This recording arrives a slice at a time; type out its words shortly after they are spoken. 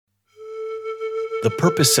The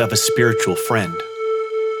purpose of a spiritual friend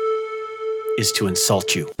is to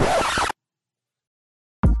insult you.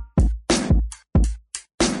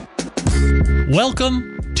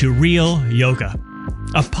 Welcome to Real Yoga,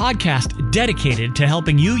 a podcast dedicated to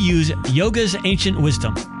helping you use yoga's ancient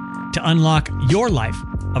wisdom to unlock your life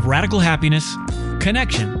of radical happiness,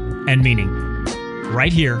 connection, and meaning.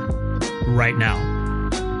 Right here, right now.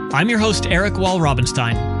 I'm your host, Eric Wall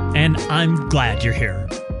Robinstein, and I'm glad you're here.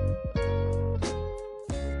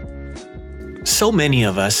 So many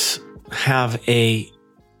of us have a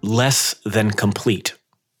less than complete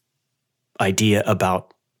idea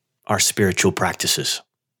about our spiritual practices.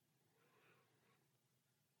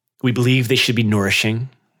 We believe they should be nourishing.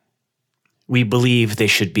 We believe they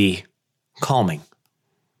should be calming.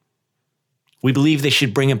 We believe they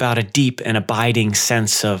should bring about a deep and abiding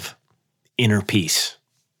sense of inner peace.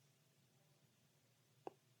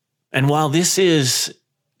 And while this is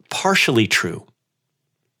partially true,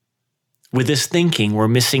 with this thinking, we're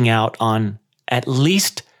missing out on at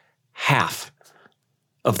least half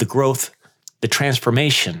of the growth, the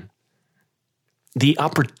transformation, the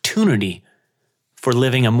opportunity for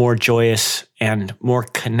living a more joyous and more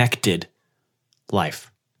connected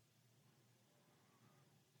life.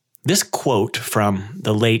 This quote from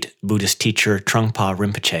the late Buddhist teacher Trungpa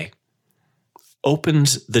Rinpoche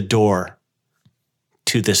opens the door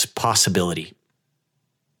to this possibility.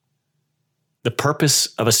 The purpose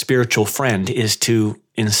of a spiritual friend is to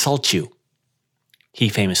insult you, he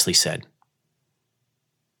famously said.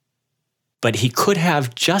 But he could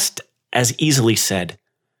have just as easily said,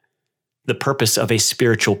 the purpose of a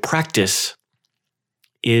spiritual practice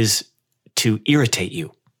is to irritate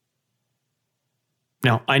you.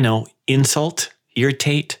 Now, I know insult,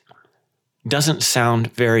 irritate, doesn't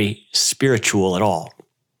sound very spiritual at all.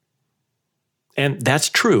 And that's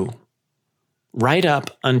true, right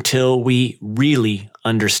up until we really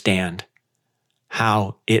understand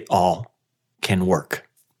how it all can work.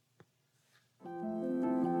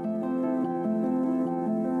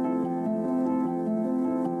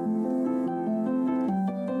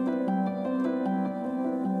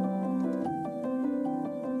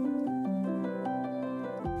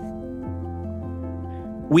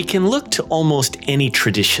 We can look to almost any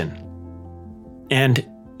tradition, and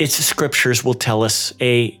its scriptures will tell us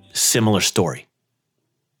a similar story.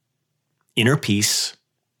 Inner peace,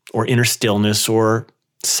 or inner stillness, or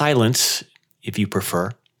silence, if you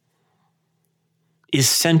prefer, is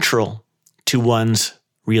central to one's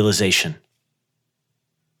realization.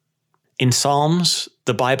 In Psalms,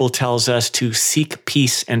 the Bible tells us to seek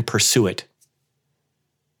peace and pursue it.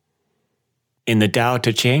 In the Tao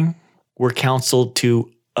Te Ching, we're counseled to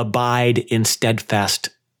abide in steadfast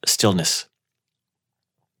stillness.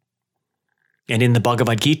 And in the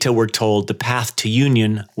Bhagavad Gita, we're told the path to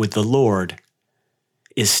union with the Lord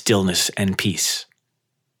is stillness and peace.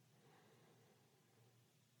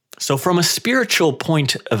 So from a spiritual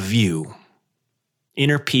point of view,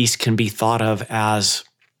 inner peace can be thought of as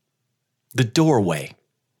the doorway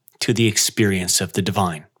to the experience of the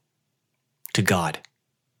divine, to God,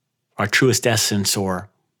 our truest essence, or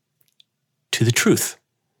to the truth.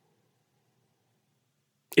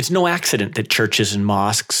 It's no accident that churches and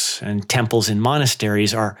mosques and temples and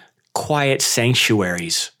monasteries are quiet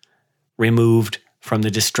sanctuaries removed from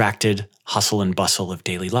the distracted hustle and bustle of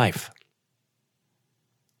daily life.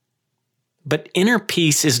 But inner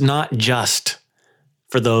peace is not just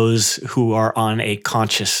for those who are on a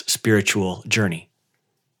conscious spiritual journey.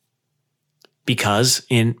 Because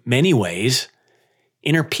in many ways,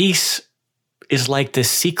 inner peace is like the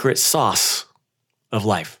secret sauce of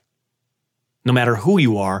life. No matter who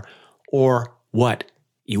you are or what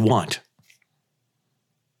you want.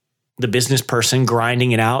 The business person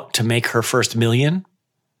grinding it out to make her first million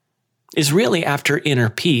is really after inner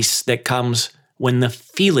peace that comes when the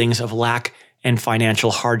feelings of lack and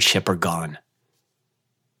financial hardship are gone.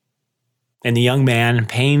 And the young man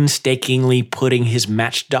painstakingly putting his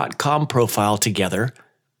Match.com profile together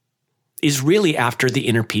is really after the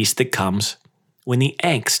inner peace that comes when the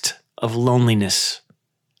angst of loneliness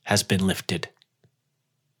has been lifted.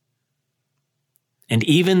 And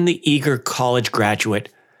even the eager college graduate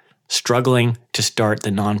struggling to start the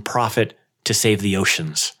nonprofit to save the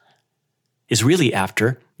oceans is really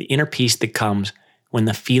after the inner peace that comes when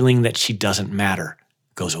the feeling that she doesn't matter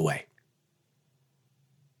goes away.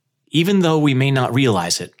 Even though we may not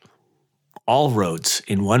realize it, all roads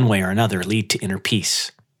in one way or another lead to inner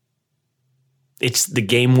peace. It's the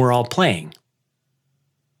game we're all playing.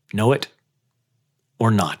 Know it or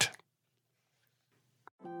not.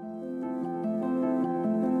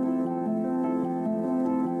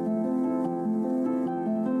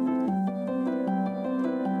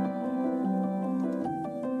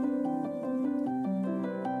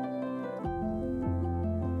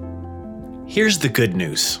 Here's the good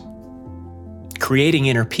news. Creating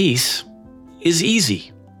inner peace is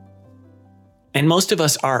easy. And most of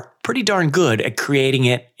us are pretty darn good at creating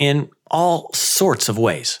it in all sorts of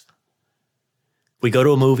ways. We go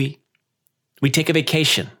to a movie, we take a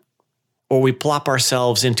vacation, or we plop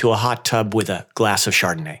ourselves into a hot tub with a glass of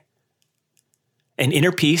Chardonnay. An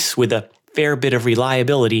inner peace with a fair bit of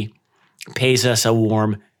reliability pays us a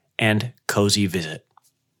warm and cozy visit.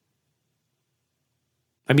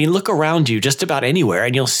 I mean, look around you just about anywhere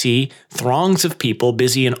and you'll see throngs of people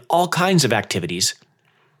busy in all kinds of activities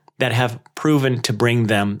that have proven to bring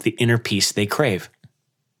them the inner peace they crave.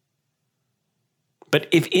 But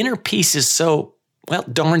if inner peace is so,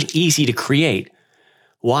 darn easy to create,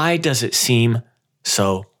 why does it seem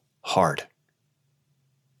so hard?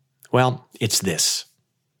 Well, it's this.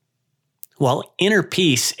 While inner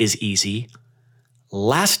peace is easy,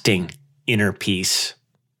 lasting inner peace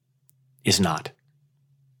is not.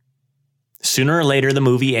 Sooner or later, the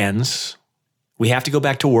movie ends. We have to go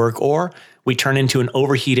back to work, or we turn into an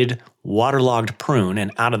overheated, waterlogged prune,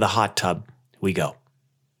 and out of the hot tub we go.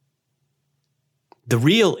 The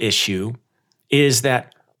real issue is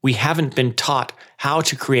that we haven't been taught how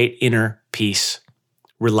to create inner peace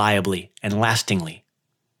reliably and lastingly.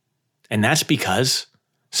 And that's because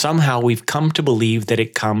somehow we've come to believe that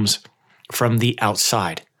it comes from the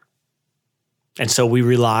outside. And so we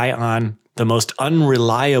rely on the most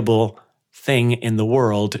unreliable thing in the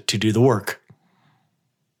world to do the work,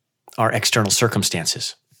 our external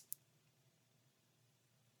circumstances.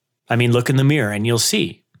 I mean, look in the mirror and you'll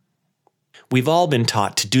see. We've all been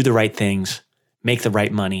taught to do the right things, make the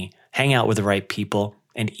right money, hang out with the right people,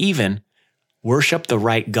 and even worship the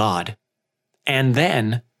right God. And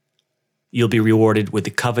then you'll be rewarded with the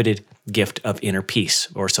coveted gift of inner peace,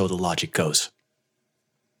 or so the logic goes.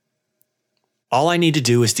 All I need to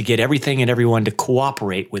do is to get everything and everyone to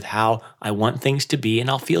cooperate with how I want things to be, and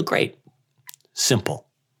I'll feel great. Simple.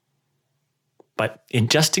 But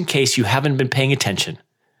just in case you haven't been paying attention,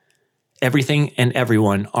 everything and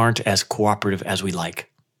everyone aren't as cooperative as we like.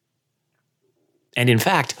 And in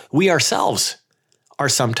fact, we ourselves are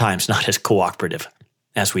sometimes not as cooperative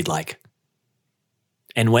as we'd like.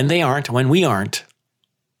 And when we aren't,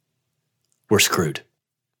 we're screwed.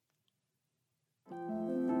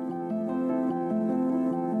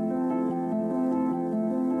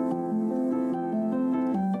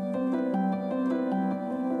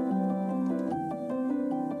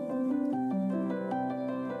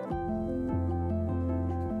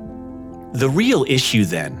 The real issue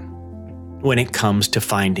then, when it comes to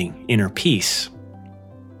finding inner peace,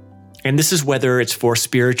 and this is whether it's for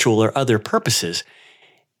spiritual or other purposes,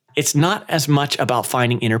 it's not as much about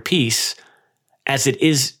finding inner peace as it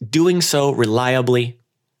is doing so reliably,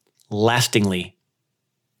 lastingly,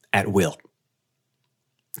 at will.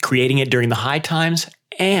 Creating it during the high times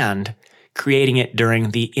and creating it during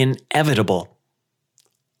the inevitable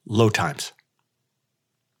low times.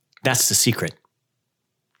 That's the secret.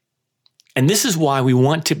 And this is why we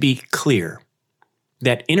want to be clear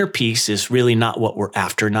that inner peace is really not what we're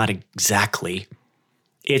after, not exactly.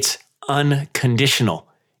 It's unconditional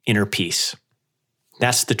inner peace.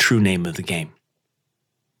 That's the true name of the game.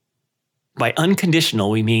 By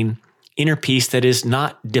unconditional, we mean inner peace that is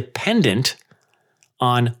not dependent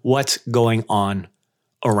on what's going on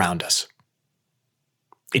around us.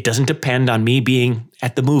 It doesn't depend on me being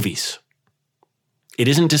at the movies. It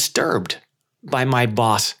isn't disturbed by my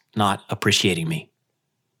boss not appreciating me.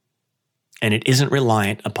 And it isn't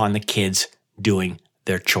reliant upon the kids doing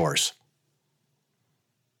their chores.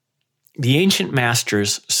 The ancient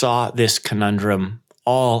masters saw this conundrum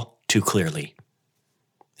all too clearly.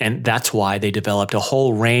 And that's why they developed a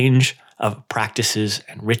whole range of practices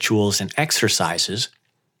and rituals and exercises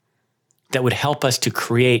that would help us to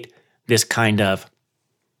create this kind of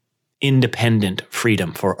independent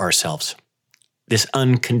freedom for ourselves, this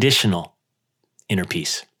unconditional inner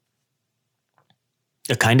peace.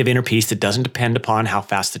 A kind of inner peace that doesn't depend upon how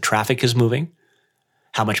fast the traffic is moving,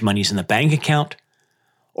 how much money's in the bank account,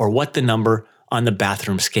 or what the number on the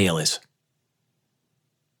bathroom scale is.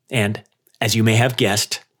 And as you may have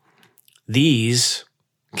guessed, these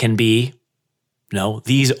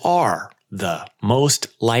are the most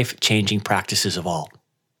life-changing practices of all.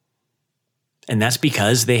 And that's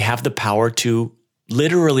because they have the power to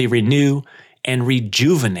literally renew and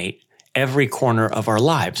rejuvenate every corner of our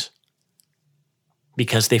lives,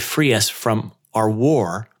 because they free us from our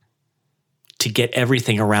war to get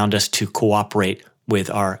everything around us to cooperate with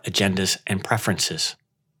our agendas and preferences.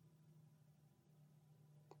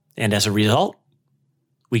 And as a result,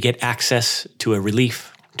 we get access to a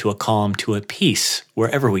relief, to a calm, to a peace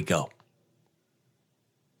wherever we go.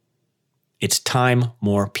 it's time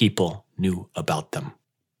more people knew about them.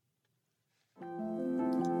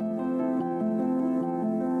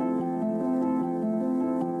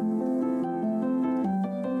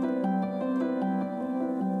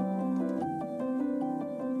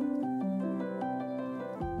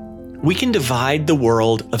 We can divide the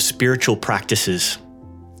world of spiritual practices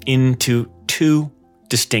into two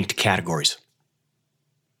distinct categories.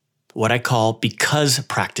 What I call because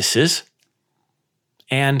practices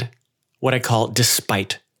and what I call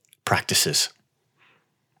despite practices.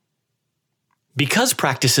 Because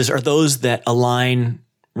practices are those that align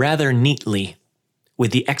rather neatly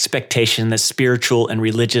with the expectation that spiritual and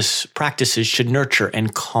religious practices should nurture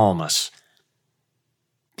and calm us.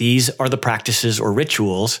 These are the practices or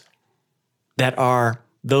rituals that are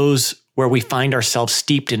those where we find ourselves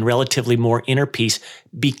steeped in relatively more inner peace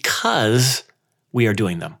because we are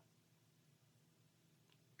doing them.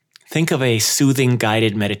 Think of a soothing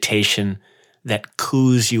guided meditation that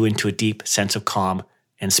coos you into a deep sense of calm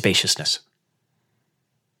and spaciousness.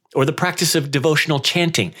 Or the practice of devotional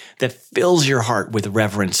chanting that fills your heart with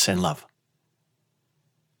reverence and love.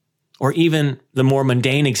 Or even the more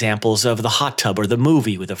mundane examples of the hot tub or the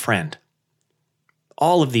movie with a friend.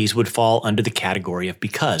 All of these would fall under the category of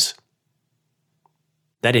because.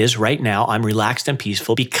 That is, right now I'm relaxed and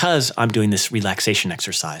peaceful because I'm doing this relaxation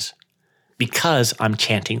exercise. Because I'm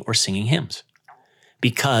chanting or singing hymns.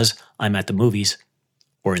 Because I'm at the movies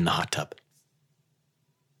or in the hot tub.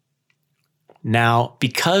 Now,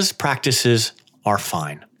 because practices are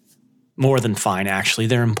fine, more than fine actually,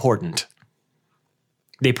 they're important.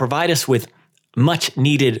 They provide us with much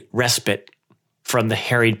needed respite from the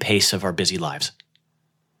harried pace of our busy lives.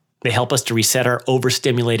 They help us to reset our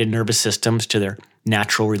overstimulated nervous systems to their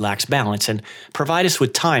natural relaxed balance and provide us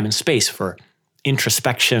with time and space for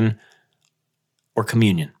introspection or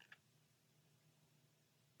communion.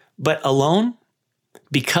 But alone,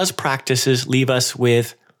 because practices leave us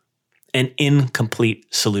with an incomplete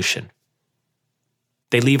solution.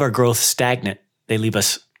 They leave our growth stagnant. They leave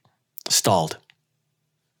us stalled.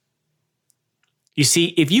 You see,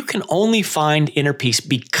 if you can only find inner peace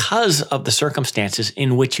because of the circumstances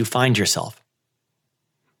in which you find yourself,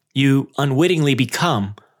 you unwittingly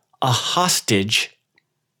become a hostage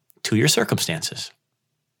to your circumstances.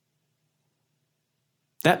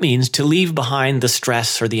 That means to leave behind the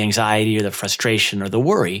stress or the anxiety or the frustration or the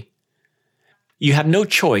worry, you have no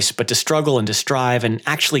choice but to struggle and to strive and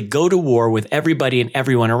actually go to war with everybody and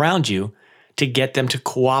everyone around you to get them to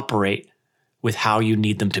cooperate with how you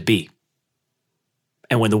need them to be.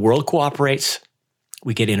 And when the world cooperates,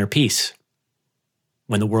 we get inner peace.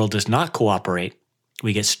 When the world does not cooperate,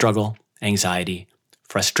 we get struggle, anxiety,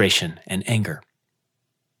 frustration, and anger.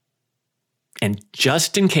 And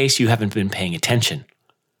just in case you haven't been paying attention,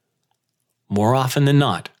 more often than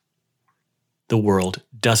not, the world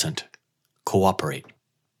doesn't cooperate.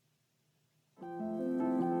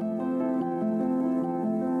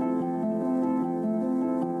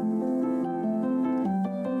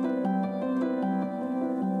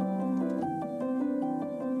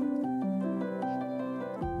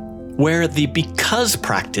 Where the because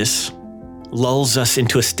practice lulls us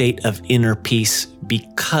into a state of inner peace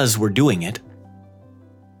because we're doing it,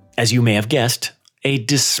 as you may have guessed, a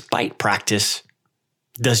despite practice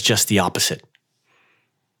does just the opposite.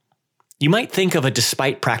 You might think of a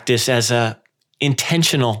despite practice as an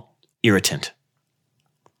intentional irritant,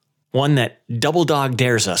 one that double dog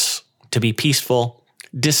dares us to be peaceful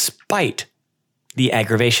despite the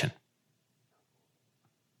aggravation.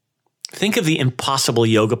 Think of the impossible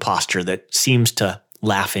yoga posture that seems to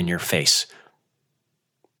laugh in your face,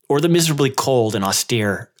 or the miserably cold and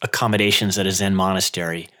austere accommodations at a Zen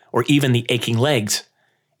monastery, or even the aching legs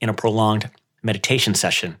in a prolonged meditation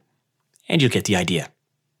session, and you get the idea.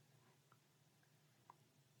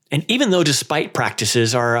 And even though despite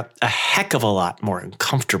practices are a heck of a lot more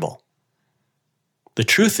uncomfortable, the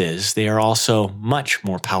truth is they are also much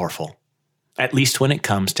more powerful, at least when it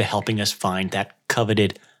comes to helping us find that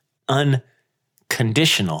coveted,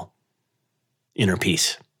 unconditional inner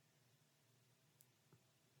peace.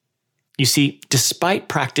 You see, despite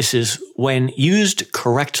practices, when used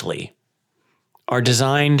correctly, are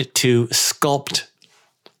designed to sculpt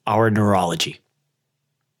our neurology.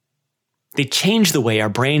 They change the way our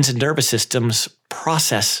brains and nervous systems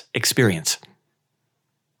process experience.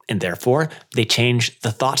 And therefore, they change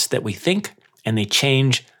the thoughts that we think, and they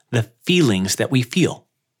change the feelings that we feel.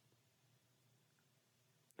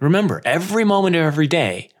 Remember, every moment of every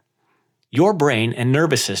day, your brain and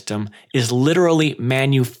nervous system is literally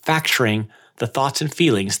manufacturing the thoughts and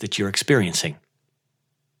feelings that you're experiencing.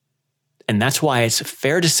 And that's why it's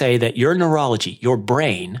fair to say that your neurology, your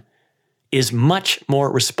brain, is much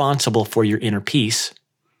more responsible for your inner peace,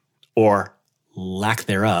 or lack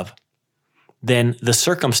thereof, than the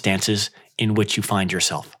circumstances in which you find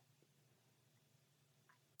yourself.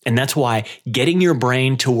 And that's why getting your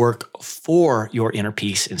brain to work for your inner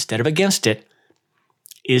peace instead of against it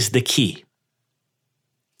is the key.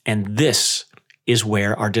 And this is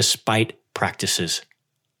where our despite practices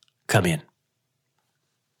come in.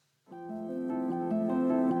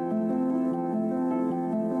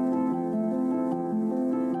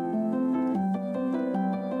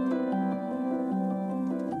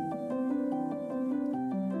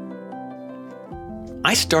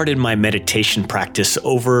 I started my meditation practice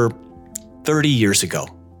over 30 years ago.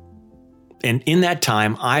 And in that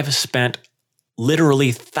time, I've spent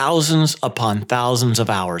literally thousands upon thousands of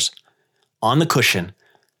hours on the cushion,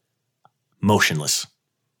 motionless.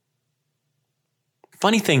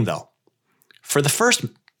 Funny thing though, for the first,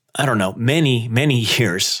 many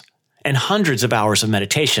years and hundreds of hours of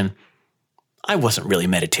meditation, I wasn't really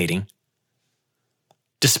meditating.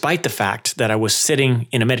 Despite the fact that I was sitting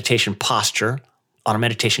in a meditation posture, on a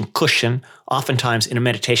meditation cushion, oftentimes in a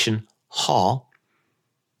meditation hall,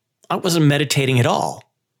 I wasn't meditating at all.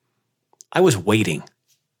 I was waiting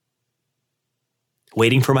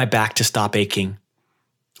for my back to stop aching,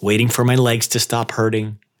 waiting for my legs to stop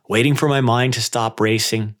hurting, waiting for my mind to stop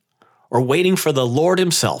racing, or waiting for the Lord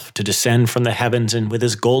himself to descend from the heavens and with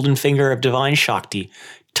his golden finger of divine Shakti,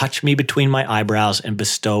 touch me between my eyebrows and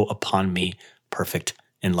bestow upon me perfect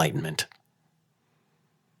enlightenment.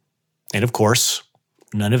 And of course,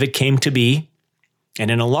 none of it came to be,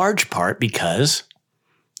 and in a large part because,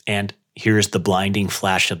 and here's the blinding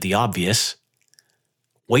flash of the obvious,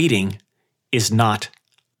 waiting is not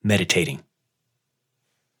meditating.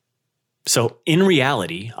 So in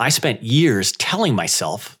reality, I spent years telling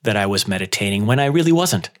myself that I was meditating when I really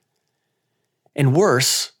wasn't. And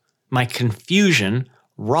worse, my confusion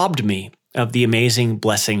robbed me of the amazing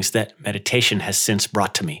blessings that meditation has since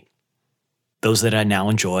brought to me, those that I now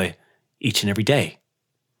enjoy each and every day.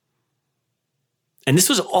 And this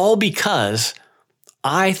was all because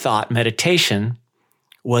I thought meditation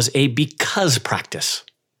was a because practice.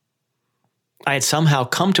 I had somehow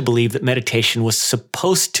come to believe that meditation was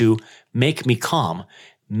supposed to make me calm,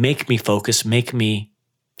 make me focus, make me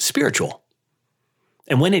spiritual.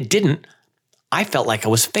 And when it didn't, I felt like I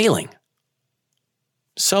was failing.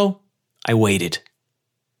 So I waited.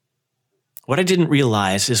 What I didn't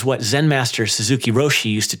realize is what Zen master Suzuki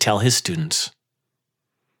Roshi used to tell his students.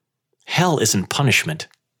 Hell isn't punishment.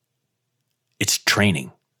 It's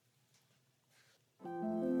training.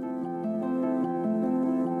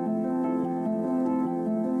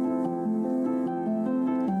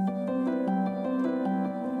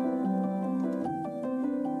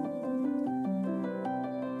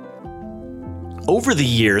 Over the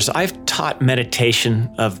years, I've taught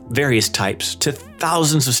meditation of various types to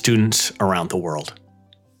thousands of students around the world.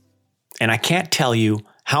 And I can't tell you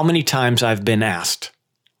how many times I've been asked,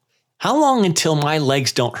 how long until my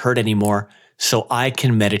legs don't hurt anymore so I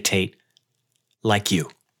can meditate like you?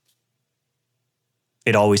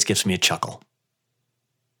 It always gives me a chuckle.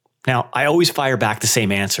 Now, I always fire back the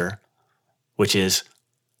same answer, which is,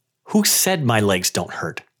 who said my legs don't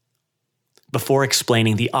hurt? Before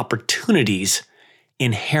explaining the opportunities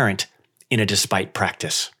inherent in a despite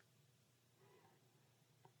practice.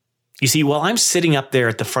 You see, while I'm sitting up there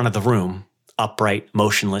at the front of the room, upright,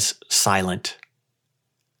 motionless, silent,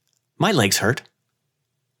 my legs hurt.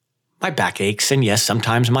 My back aches, and yes,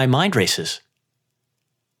 sometimes my mind races.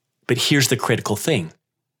 But here's the critical thing.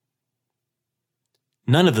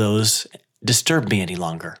 None of those disturb me any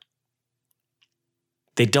longer.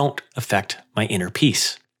 They don't affect my inner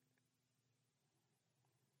peace.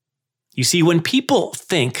 You see, when people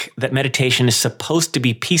think that meditation is supposed to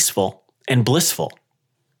be peaceful and blissful,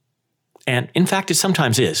 and in fact it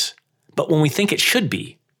sometimes is, but when we think it should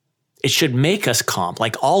be, it should make us calm,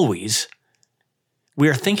 like always, we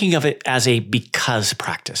are thinking of it as a because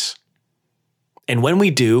practice. And when we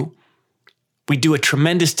do a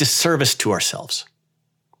tremendous disservice to ourselves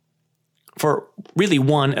for really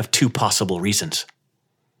one of two possible reasons.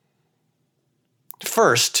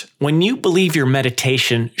 First, when you believe your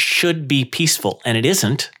meditation should be peaceful and it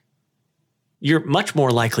isn't, you're much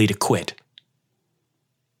more likely to quit.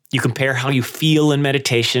 You compare how you feel in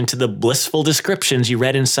meditation to the blissful descriptions you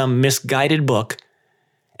read in some misguided book,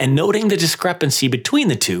 and noting the discrepancy between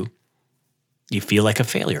the two, you feel like a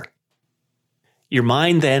failure. Your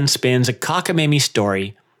mind then spins a cockamamie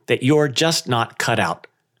story that you're just not cut out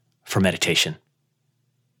for meditation.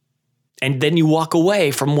 And then you walk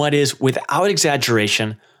away from what is, without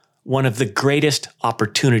exaggeration, one of the greatest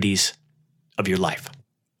opportunities of your life.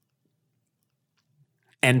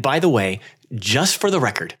 And by the way, just for the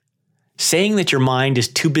record, saying that your mind is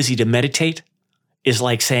too busy to meditate is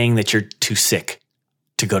like saying that you're too sick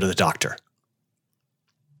to go to the doctor.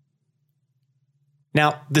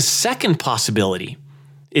 Now, the second possibility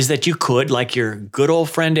is that you could, like your good old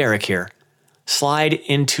friend Eric here, slide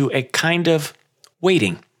into a kind of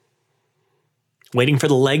waiting for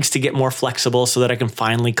the legs to get more flexible so that I can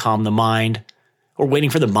finally calm the mind, or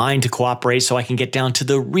waiting for the mind to cooperate so I can get down to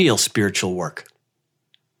the real spiritual work.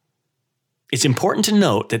 It's important to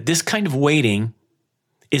note that this kind of waiting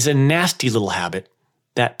is a nasty little habit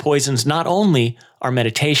that poisons not only our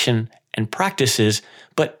meditation and practices,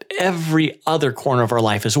 but every other corner of our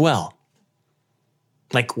life as well.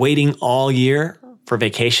 Like waiting all year for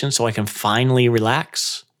vacation so I can finally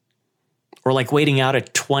relax, or like waiting out a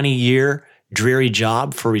 20-year dreary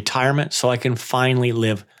job for retirement so I can finally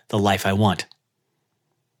live the life I want.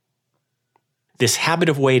 This habit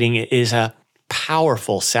of waiting is a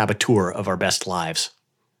powerful saboteur of our best lives,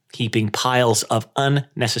 heaping piles of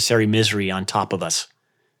unnecessary misery on top of us.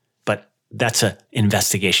 But that's an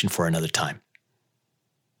investigation for another time.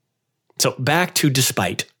 So back to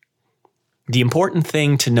despite. The important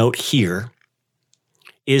thing to note here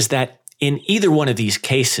is that in either one of these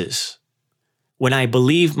cases, when I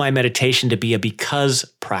believe my meditation to be a because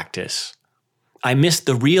practice, I miss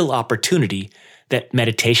the real opportunity that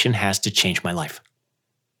meditation has to change my life.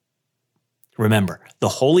 Remember, the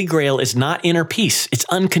Holy Grail is not inner peace, it's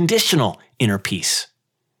unconditional inner peace.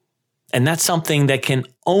 And that's something that can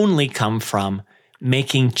only come from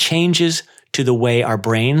making changes to the way our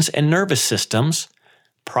brains and nervous systems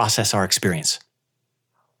process our experience.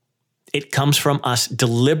 It comes from us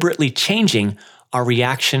deliberately changing our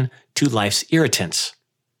reaction to life's irritants.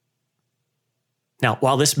 Now,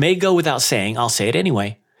 while this may go without saying, I'll say it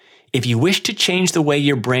anyway. If you wish to change the way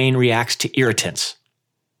your brain reacts to irritants,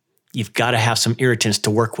 you've got to have some irritants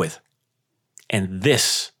to work with. And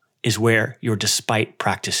this is where your despite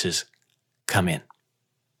practices come in.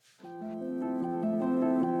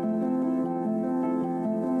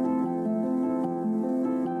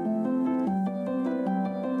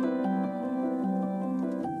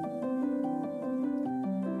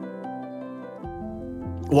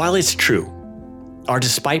 While it's true, our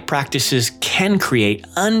despite practices can create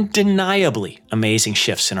undeniably amazing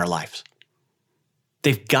shifts in our lives,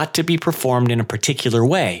 they've got to be performed in a particular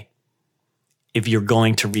way if you're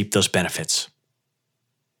going to reap those benefits.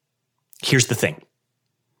 Here's the thing.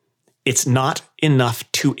 It's not enough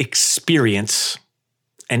to experience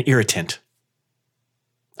an irritant.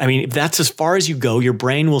 I mean, if that's as far as you go, your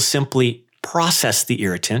brain will simply process the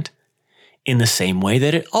irritant in the same way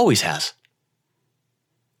that it always has.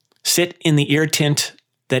 Sit in the irritant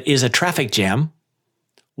that is a traffic jam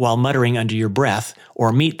while muttering under your breath,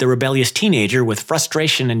 or meet the rebellious teenager with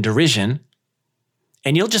frustration and derision,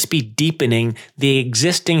 and you'll just be deepening the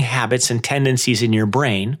existing habits and tendencies in your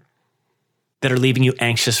brain that are leaving you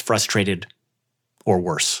anxious, frustrated, or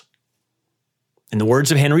worse. In the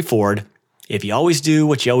words of Henry Ford, if you always do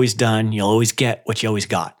what you always done, you'll always get what you always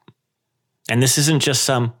got. And this isn't just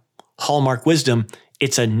some hallmark wisdom,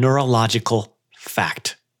 it's a neurological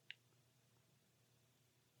fact.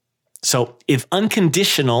 So if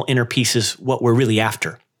unconditional inner peace is what we're really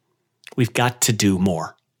after, we've got to do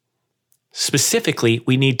more. Specifically,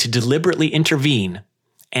 we need to deliberately intervene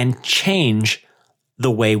and change the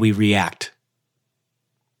way we react.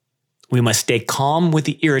 We must stay calm with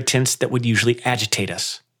the irritants that would usually agitate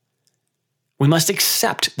us. We must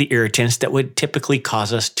accept the irritants that would typically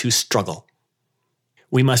cause us to struggle.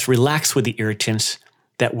 We must relax with the irritants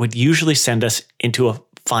that would usually send us into a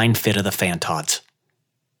fine fit of the fantods.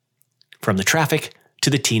 From the traffic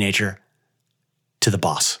to the teenager to the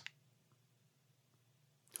boss.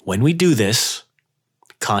 When we do this,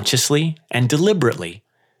 consciously and deliberately,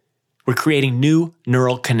 we're creating new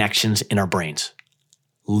neural connections in our brains.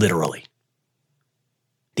 Literally.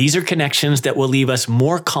 These are connections that will leave us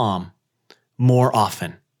more calm, more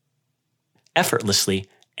often, effortlessly,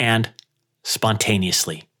 and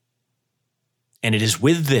spontaneously. And it is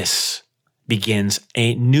with this begins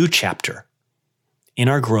a new chapter in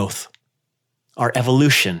our growth, our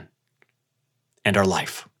evolution, and our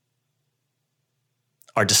life.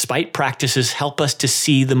 Our despite practices help us to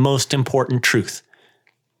see the most important truth,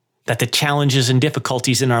 that the challenges and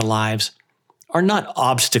difficulties in our lives are not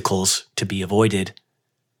obstacles to be avoided,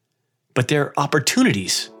 but they're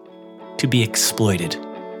opportunities to be exploited.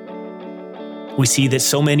 We see that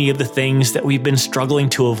so many of the things that we've been struggling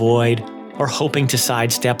to avoid, or hoping to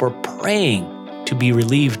sidestep, or praying to be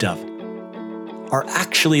relieved of, are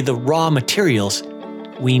actually the raw materials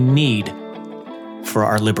we need for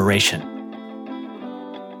our liberation.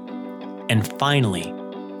 And finally,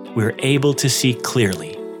 we're able to see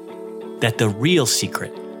clearly that the real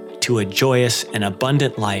secret to a joyous and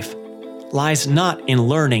abundant life lies not in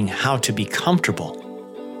learning how to be comfortable,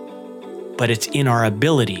 but it's in our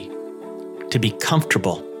ability to be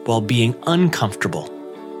comfortable while being uncomfortable.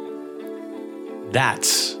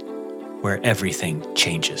 That's where everything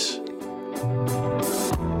changes.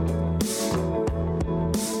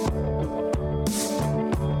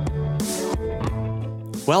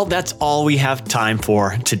 Well, that's all we have time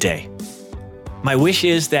for today. My wish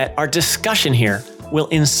is that our discussion here will,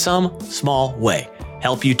 in some small way,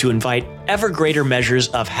 help you to invite ever greater measures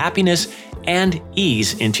of happiness and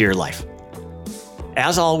ease into your life.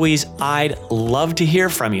 As always, I'd love to hear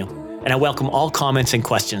from you, and I welcome all comments and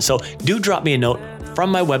questions. So do drop me a note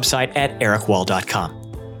from my website at ericwall.com.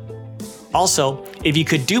 Also, if you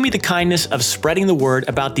could do me the kindness of spreading the word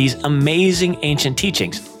about these amazing ancient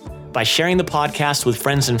teachings by sharing the podcast with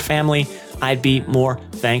friends and family, I'd be more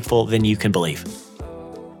thankful than you can believe.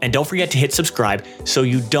 And don't forget to hit subscribe so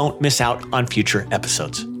you don't miss out on future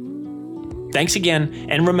episodes. Thanks again,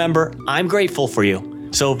 and remember, I'm grateful for you.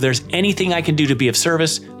 So if there's anything I can do to be of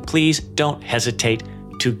service, please don't hesitate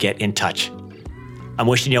to get in touch. I'm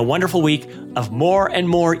wishing you a wonderful week of more and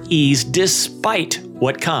more ease despite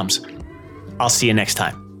what comes. I'll see you next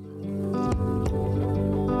time.